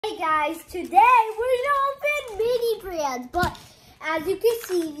Hey guys, today we're gonna open mini brands, but as you can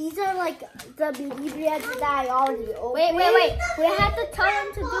see, these are like the mini brands that I already opened. Wait. We have to tell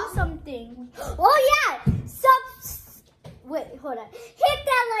them to do something. Oh yeah! Wait, hold on. Hit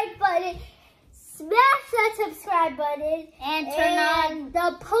that like button, smash that subscribe button, And turn on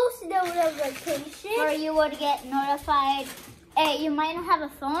the post notification. for you to get notified. Hey, you might not have a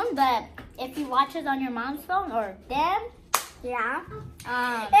phone, but if you watch us on your mom's phone or them, Yeah.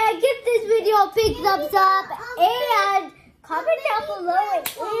 and give this video a big thumbs up and comment down below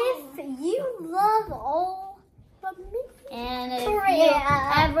if you love all the mini. and if Hooray. you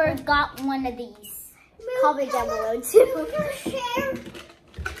ever got one of these. Comment down below too.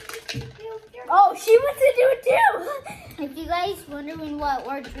 Oh, she wants to do it too. If you guys wondering what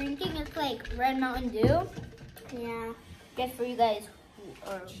we're drinking, it's like Red Mountain Dew. Yeah. Just for you guys who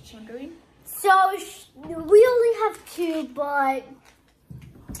are wondering. So we only have two, but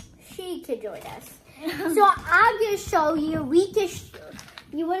she can join us. So I'm gonna show you.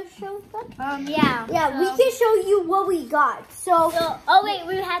 You want to show them? Yeah. Yeah, we can show you what we got. So oh wait,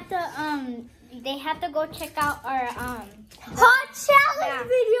 we have to they have to go check out our hot challenge Yeah.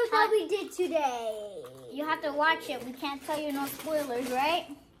 video that we did today. you have to watch it. We can't tell you no spoilers, right?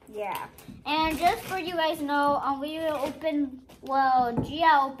 Yeah. And just for you guys know, we opened, well,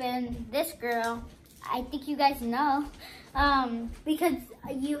 Gia opened this girl. I think you guys know. Because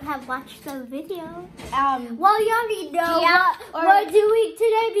you have watched the video. Well, You already know Gia, what we're doing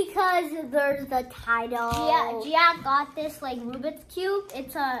today because there's the title. Gia got this like Rubik's Cube.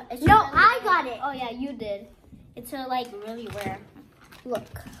 It's No, really I got it. Oh yeah, you did. It's like really rare.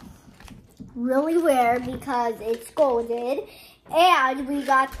 Look. Really rare because it's golden. And we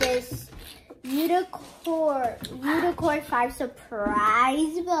got this Unicorn 5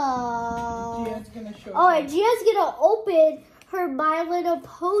 surprise box. Gia's gonna show Oh, you. and Gia's gonna open her My Little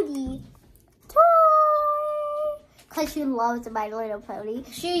Pony toy. Because she loves My Little Pony.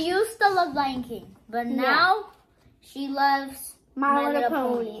 She used to love Lion King, but now she loves My Little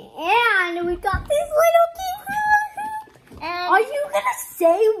Pony. And we got this little cute. And Are you gonna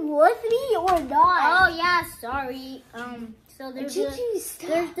say with me or not? oh yeah, sorry. So there's this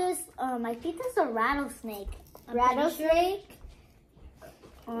I think there's a rattlesnake. I'm pretty sure. Rattlesnake.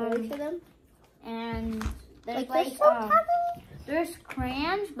 Um, For them. and there's Like like this one, there's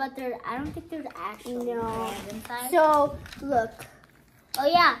crayons, but I don't think there's actual No. crayons inside. So look, Oh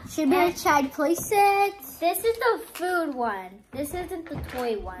yeah, should be a and child play set. this is the food one. This isn't the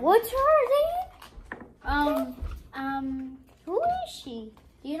toy one. What's her name? Who is she?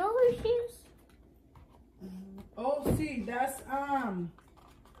 Do you know who she is? Oh, see, that's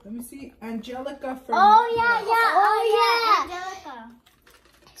let me see, Angelica from. Oh, yeah. Angelica.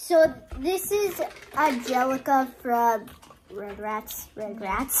 So this is Angelica from Red Rats. And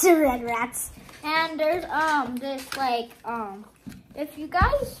there's this like if you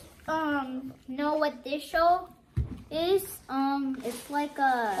guys know what this show is, it's like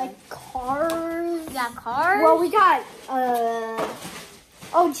a Like cars. cars. Well, we got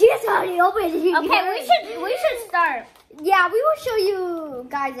oh, Gia's already opened it. Okay, we should start. Yeah, we will show you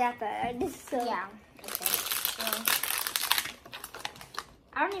guys at the end. So. Yeah. Okay. So,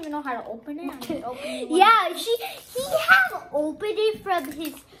 I don't even know how to open it. I'm just opening one. Yeah, he have opened it from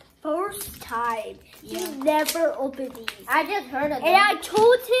his first time. Yeah. He never opened these. I just heard of it. And I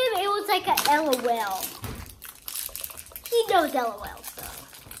told him it was like a LOL. He knows LOL, so.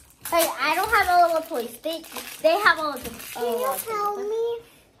 Hey, I don't have all of the toys. They have all of them. Can you help me?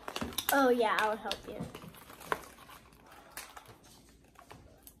 Oh yeah, I'll help you.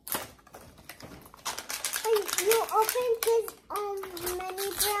 You opened this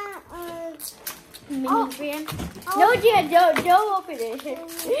mini brand. No, Gia, don't open it.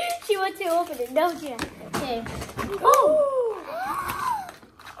 She wants to open it. No, Gia. Okay. Oh.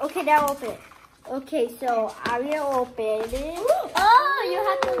 Okay, now open it. Okay, so I'm gonna open it. Oh, you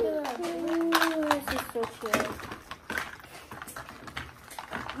have to do it. Ooh, this is so cute.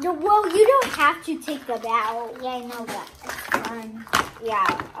 No, well, you don't have to take them out. Yeah, I know that. It's fun. Yeah,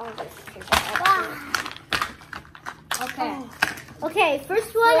 I'll just take them out. Okay. Okay,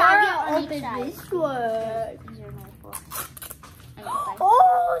 first one, Four I'm on gonna each open side. this one. 094.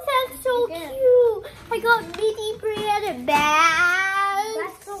 Oh, that's so Okay. cute. I got mini brand bags.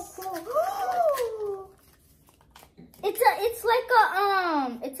 That's so cool. It's like a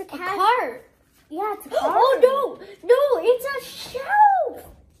it's a cash. cart. Yeah, it's a cart. Oh no, it's a shelf.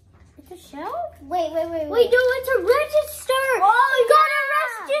 It's a shelf. Wait, no, it's a register. Oh, you got a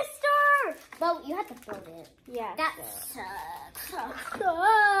register. But you have to build it. Yeah. That sucks.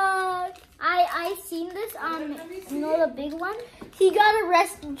 I seen this you know the big one? He got a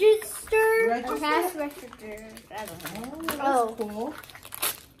register. Cash register. I don't know. Oh, that's Oh. cool.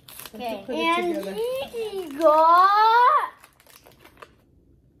 Okay. Put it And together. he got.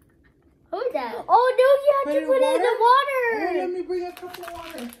 Who's that? Oh no! You have Put to it put in it in the Oh, water. let me bring a cup of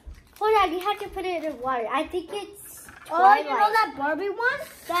water. Hold on, you have to put it in water. I think it's. Oh, you know that Barbie one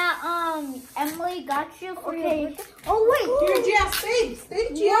that Emily got you for your Okay. birthday? Oh Here, Gia, stay,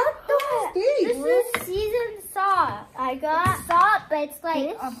 Gia. Stay. This is seasoned salt. I got. Salt, but it's like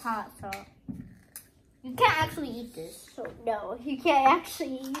This? hot salt. You can't actually eat this. So, no, you can't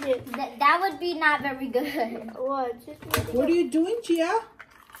actually eat it. That would be not very good. What? What are you doing, Gia?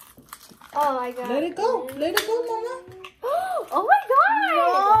 Oh my god. Let it go. Let it go, Mama. Oh my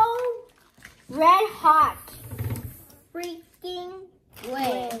god! No. Red hot. Freaking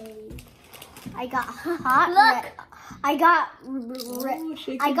way. I got hot. Look. Red. I got. Oh,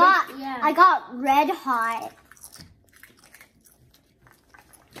 shake I it got. Yeah. I got red hot.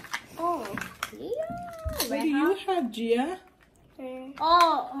 Oh. What do you have, Gia?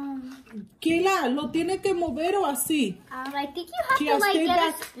 Oh, Kayla, ¿lo tiene que mover o así? I think you have Gia, to like stay get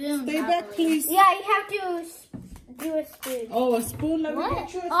back. a spoon. Stay I back, believe. please. Yeah, you have to do a spoon. Oh, a spoon. Let me What?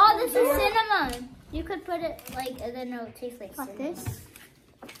 get you a spoon. Oh, this is Gia. cinnamon. You could put it like, and then it'll taste like Like cinnamon. this.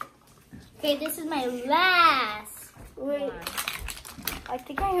 Okay, this is my last. Wait, one. I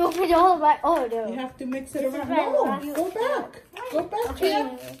think I opened all of my. Oh You no. have to mix it This is around. my No, last go back. Go back, Okay.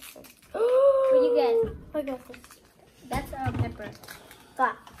 Gia. What do you get? I got this. That's pepper.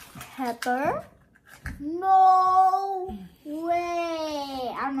 Got pepper. No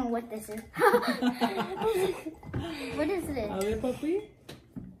way. I don't know what this is. What is A this? ver, papi.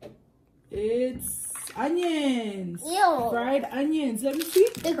 It's onions. Ew. Fried onions. Let me see.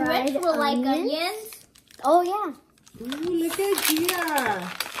 The Fried Grinch will like onions? onions. Oh yeah. Ooh, look at Gia.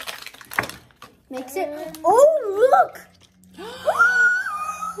 Mix it. Oh look.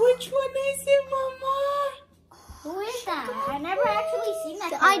 Which one is it, Mama? Who is that? I never actually seen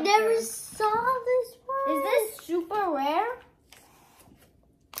that. I character. never saw this one. Is this super rare?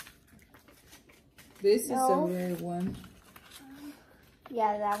 This is No. a rare one.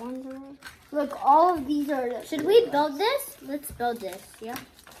 Yeah, that one's a one. Look, all of these are. Should we build this? Let's build this. Yeah.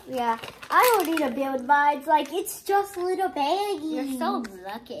 Yeah, I don't need to build mine. Like it's just little baggies. You're so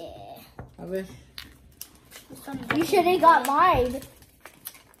lucky. A ver. You should have got mine.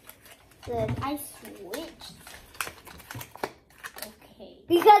 Good. I switched. Okay.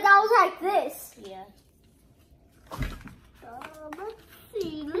 Because I was like this. Yeah. Let's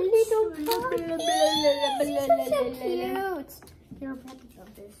see. Little puppies. These are so cute. You're about to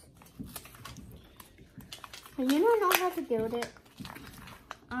build this. You don't know how to build it.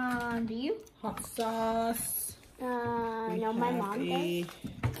 Do you? Hot sauce. I We know my have mom does. a-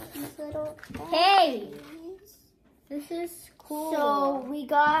 These little Hey! baggies. This is cool. So we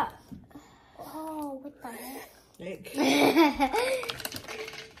got. oh, what the heck? egg.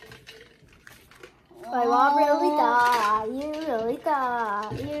 My mom really thought. You really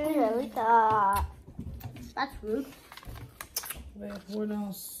thought. You really thought. That's rude. Wait, what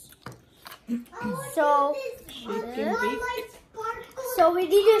else? So, Shake and bake. so we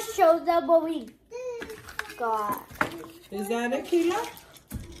need to show them what we got. Is that it, Kayla?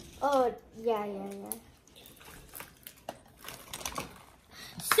 Oh, yeah.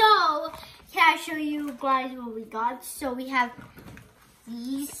 So, can I show you guys what we got? So we have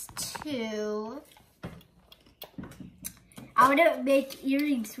these two. I want to make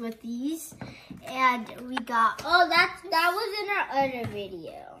earrings with these. And we got, Oh, that was in our other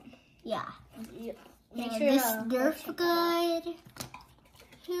video. yeah. Make And sure this to Nerf gun,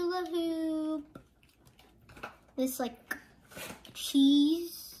 hula hoop, this like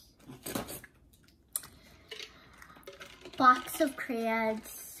cheese, box of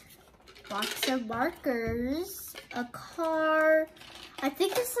crayons, box of markers, a car. I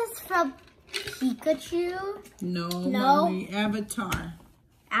think this is from Pikachu. No, No. Mommy. Avatar.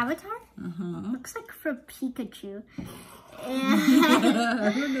 Avatar? Uh-huh. Looks like from Pikachu. I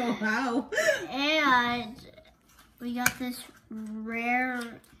And, don't know how. and we got this rare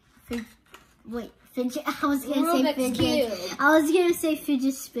fidget. I was gonna say Rubik's fidget. Cube. I was gonna say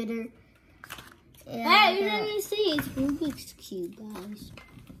fidget spinner. Hey, And, you didn't even see it's Rubik's Cube, guys.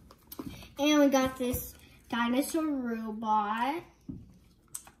 and we got this dinosaur robot.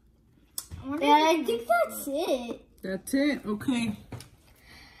 And I think that's it. That's it. Okay.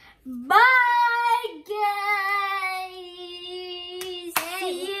 Bye, guys.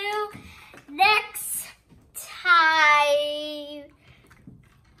 See you next time.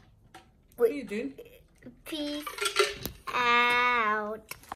 Wait. June? Peace.